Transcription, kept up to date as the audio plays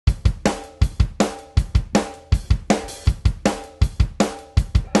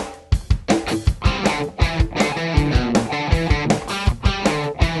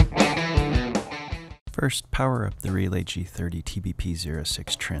First, power up the Relay G30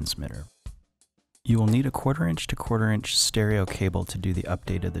 TBP06 transmitter. You will need a 1/4 inch to 1/4 inch stereo cable to do the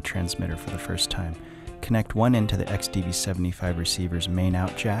update of the transmitter for the first time. Connect one end to the XDB75 receiver's main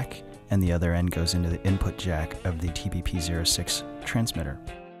out jack, and the other end goes into the input jack of the TBP06 transmitter.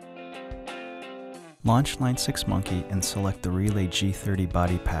 Launch Line 6 Monkey and select the Relay G30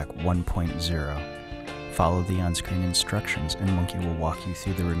 Body Pack 1.0. Follow the on-screen instructions and Monkey will walk you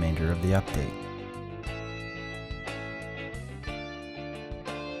through the remainder of the update.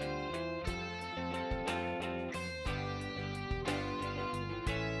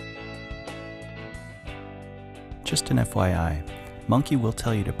 Just an FYI, Monkey will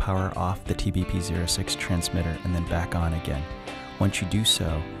tell you to power off the TBP06 transmitter and then back on again. Once you do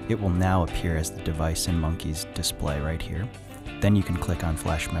so, it will now appear as the device in Monkey's display right here. Then you can click on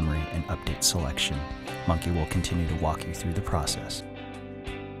Flash Memory and Update Selection. Monkey will continue to walk you through the process.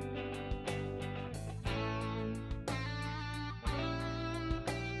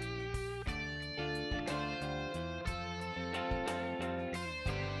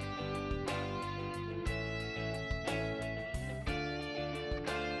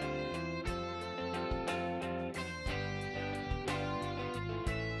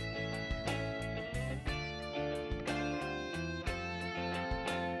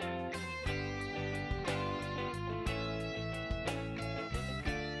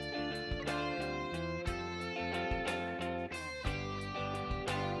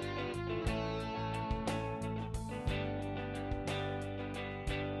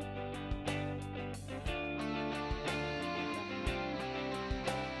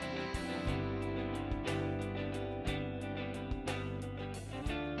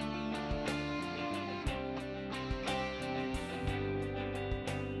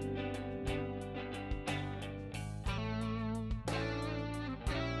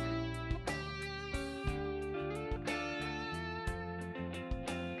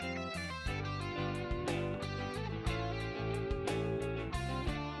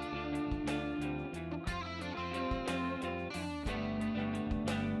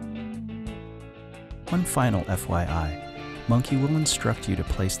 One final FYI, Monkey will instruct you to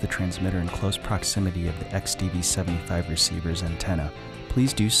place the transmitter in close proximity of the XDB75 receiver's antenna.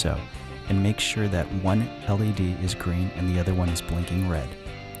 Please do so, and make sure that one LED is green and the other one is blinking red.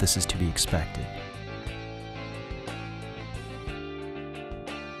 This is to be expected.